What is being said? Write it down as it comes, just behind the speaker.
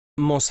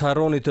Mos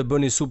harroni të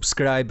bëni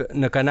subscribe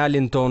në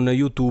kanalin tonë në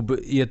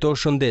YouTube Jeto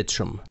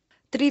Shëndetshëm.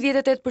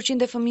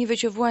 38% e fëmijëve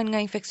që vuajnë nga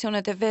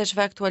infeksionet e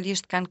veshëve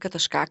aktualisht kanë këtë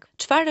shkak.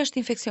 Çfarë është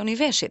infeksioni i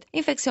veshit?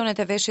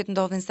 Infeksionet e veshit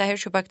ndodhin sa herë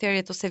që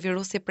bakteriet ose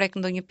virusi prek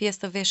ndonjë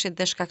pjesë të veshit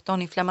dhe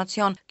shkakton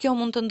inflamacion. Kjo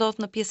mund të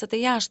ndodhë në pjesët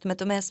e jashtme,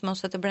 të mesme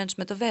ose të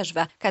brendshme të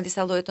veshëve. Ka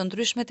disa lloje të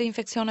ndryshme të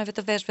infeksioneve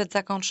të veshëve të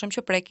zakonshëm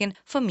që prekin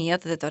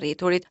fëmijët dhe të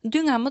rriturit.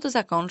 Dy nga më të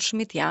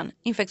zakonshmit janë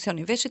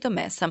infeksioni i veshit të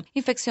mesëm.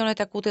 Infeksionet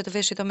akute të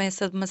veshit të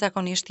mesëm më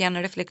zakonisht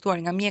janë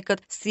reflektuar nga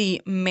mjekët si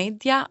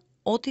media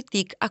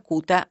otitik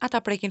akute,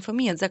 ata prekin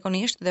fëmijët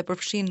zakonisht dhe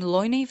përfshin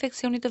llojin e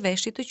infeksionit të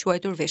veshit të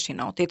quajtur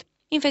veshinotit.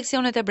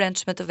 Infeksionet e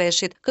brendshme të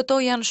veshit,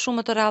 këto janë shumë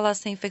më të rralla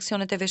se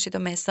infeksionet e veshit të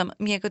mesëm.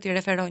 Mjekët i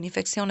referojnë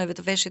infeksioneve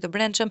të veshit të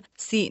brendshëm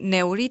si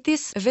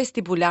neuritis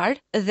vestibular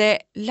dhe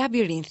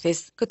labirinthis.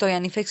 Këto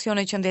janë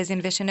infeksione që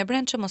ndezin veshin e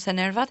brendshëm ose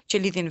nervat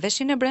që lidhin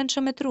veshin e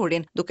brendshëm me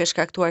trurin, duke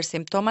shkaktuar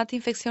simptomat e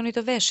infeksionit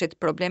të veshit,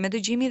 probleme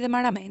dëgjimi dhe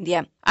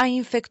marramendje. A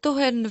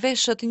infektohen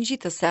veshët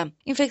ngjitëse?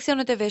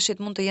 Infeksionet e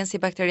veshit mund të jenë si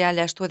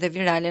bakteriale ashtu edhe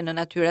virale në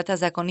natyrë, ata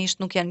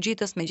zakonisht nuk janë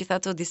ngjitës,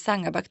 megjithatë disa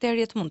nga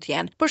bakteriet mund të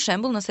jenë. Për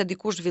shembull, nëse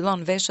dikush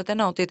zhvillon veshët e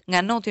notit nga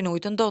noti në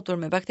ujë të ndotur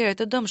me baktere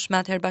të dëmshme,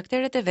 atëherë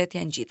bakteret e vet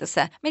janë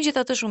ngjitëse.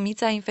 Megjithatë,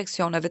 shumica e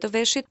infeksioneve të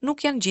veshit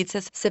nuk janë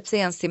ngjitëse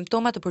sepse janë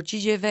simptoma të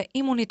përgjigjjeve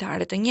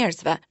imunitare të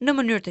njerëzve. Në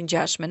mënyrë të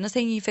ngjashme,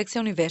 nëse një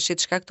infeksion i veshit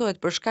shkaktohet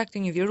për shkak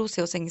të një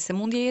virusi ose një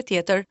sëmundjeje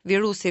tjetër,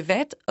 virusi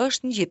vet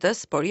është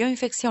ngjitës, por jo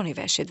infeksioni i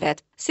veshit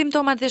vet.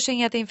 Simptomat dhe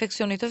shenjat e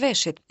infeksionit të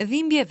veshit.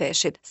 Dhimbje e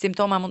veshit.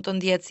 Simptoma mund të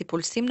ndihet si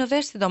pulsim në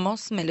vesh,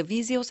 sidomos me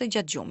lëvizje ose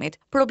gjatë gjumit.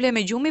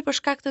 Probleme gjumi për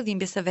shkak të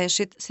dhimbjes së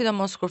veshit,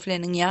 sidomos kur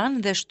flen në një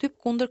anë dhe shtyp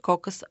kundër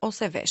kokës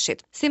ose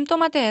veshit.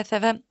 Simptomat e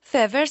etheve.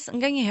 Fevers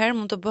nganjëherë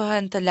mund të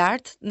bëhen të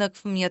lartë në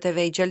fëmijët e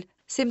vegjël.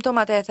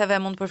 Simptomat e etheve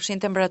mund të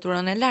përfshin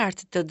temperaturën e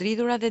lartë, të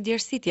dridhura dhe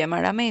djersitje,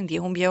 marramendje,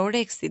 humbje e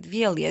oreksit,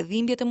 vjellje,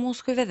 dhimbje të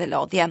muskujve dhe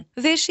lodhje.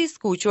 Veshi i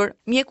skuqur.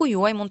 Mjeku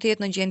juaj mund të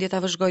jetë në gjendje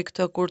ta vëzhgojë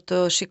këtë kur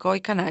të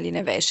shikojë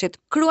kanalin e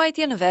veshit.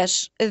 Kruajtje në vesh,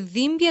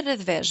 dhimbje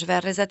rreth veshëve,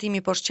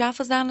 rrezatimi poshtë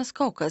qafës dhe anës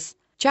kokës.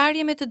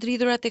 Qarje me të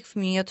dridhura tek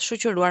fëmijët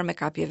shoqëruar me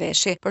kapje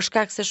veshi. Për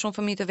shkak se shumë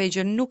fëmijë të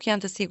vegjël nuk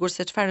janë të sigurt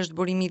se çfarë është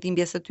burimi i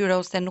dhimbjes së tyre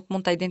ose nuk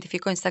mund ta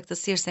identifikojnë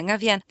saktësisht se nga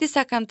vjen,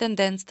 disa kanë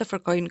tendencë të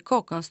fërkojnë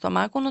kokën,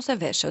 stomakun ose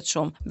veshët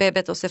shumë.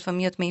 Bebet ose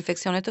fëmijët me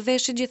infeksione të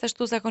veshit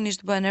gjithashtu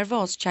zakonisht bëhen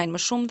nervoz, qajnë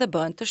më shumë dhe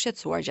bëhen të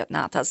shqetësuar gjatë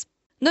natës.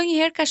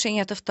 Ndonjëherë ka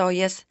shenja të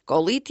ftojes.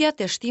 Kollitja,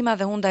 teshtima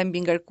dhe hunda e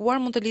mbingarkuar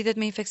mund të lidhet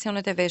me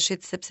infeksionet e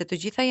veshit, sepse të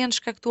gjitha janë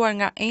shkaktuar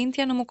nga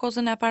entja në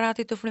mukozën e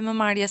aparatit të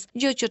frymëmarrjes,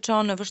 gjë që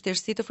çon në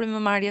vështirësi të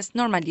frymëmarrjes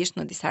normalisht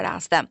në disa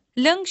raste.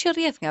 Lëng që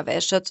rrjedh nga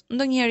veshët.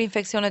 Ndonjëherë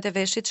infeksionet e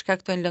veshit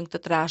shkaktojnë lëng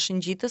të trashë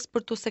ngjitës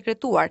për tu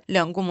sekretuar.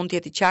 Lëngu mund të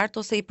jetë i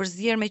qartë ose i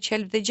përzier me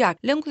qelb dhe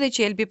gjak. Lëngu dhe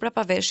qelbi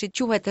brapa veshit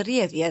quhet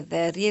rrjedhje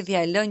dhe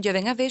rrjedhja e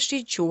lëngjeve nga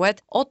veshi quhet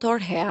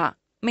otorhea.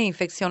 Me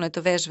infeksionet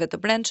të veshëve të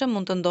brendshëm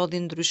mund të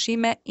ndodhin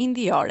ndryshime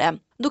indiore,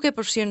 duke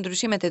përfshirë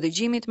ndryshimet e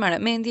dëgjimit,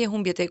 marramendje,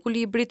 humbjet e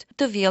ekuilibrit,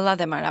 të vjella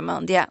dhe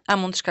marramendje. A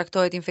mund të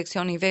shkaktohet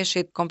infeksioni i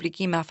veshit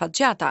komplikime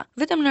afatgjata?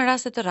 Vetëm në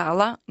raste të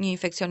rralla, një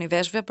infeksion i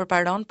veshëve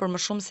përparon për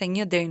më shumë se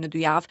 1 deri në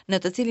 2 javë, në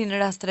të cilin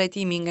rast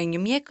trajtimi nga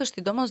një mjek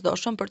është i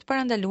domosdoshëm për të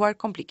parandaluar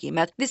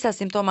komplikimet. Disa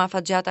simptoma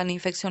afatgjata në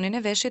infeksionin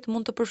e veshit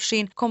mund të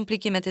përfshin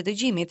komplikimet e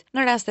dëgjimit.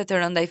 Në raste të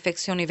rënda,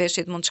 infeksioni i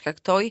veshit mund të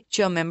shkaktojë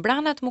që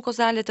membranat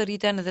mukozale të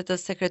rriten dhe të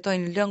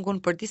sekretojnë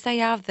lëngun për disa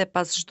javë dhe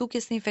pas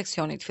zhdukjes së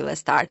infeksionit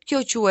fillestar.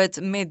 Kjo quhet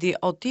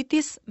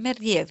mediotitis me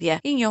rrjedhje,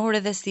 i njohur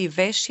edhe si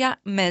veshja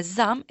me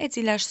zam, e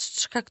cila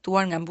është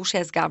shkaktuar nga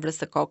mbushja e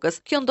zgavrës së kokës.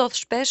 Kjo ndodh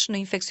shpesh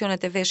në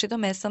infeksionet e veshit të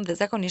mesëm dhe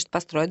zakonisht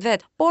pastrohet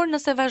vet, por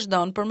nëse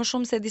vazhdon për më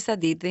shumë se disa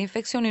ditë dhe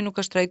infeksioni nuk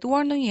është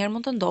trajtuar, ndonjëherë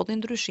mund të ndodhin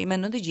ndryshime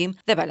në dëgjim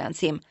dhe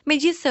balancim.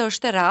 Megjithse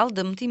është e rrallë,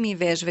 dëmtimi i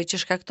veshëve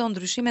që shkakton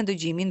ndryshime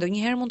dëgjimi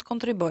ndonjëherë mund të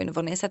kontribuojë në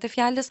vonesat e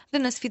fjalës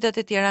dhe në sfidat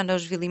e tjera në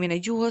zhvillimin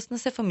e gjuhës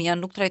nëse fëmia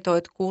nuk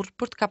trajtohet kurrë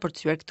për të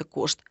kapërcyer këtë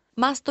kusht.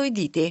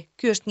 Mastoiditi.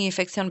 Ky është një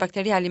infeksion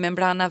bakterial i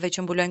membranave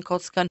që mbulojnë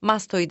kockën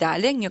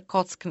mastoidale, një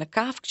kockë në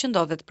kafk që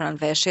ndodhet pranë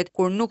veshit.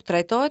 Kur nuk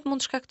trajtohet, mund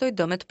të shkaktojë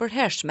dëme të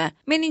përhershme.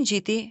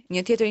 Meningiti,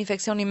 një tjetër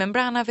infeksion i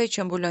membranave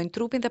që mbulojnë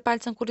trupin dhe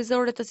palcën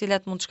kurrizore, të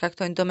cilat mund të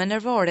shkaktojnë dëme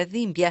nervore,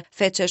 dhimbje,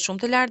 feçe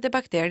shumë të lartë dhe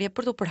bakterie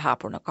për të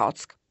përhapur në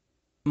kockë.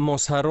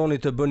 Mos harroni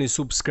të bëni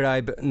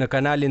subscribe në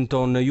kanalin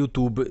tonë në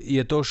YouTube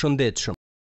Jeto Shëndetshëm.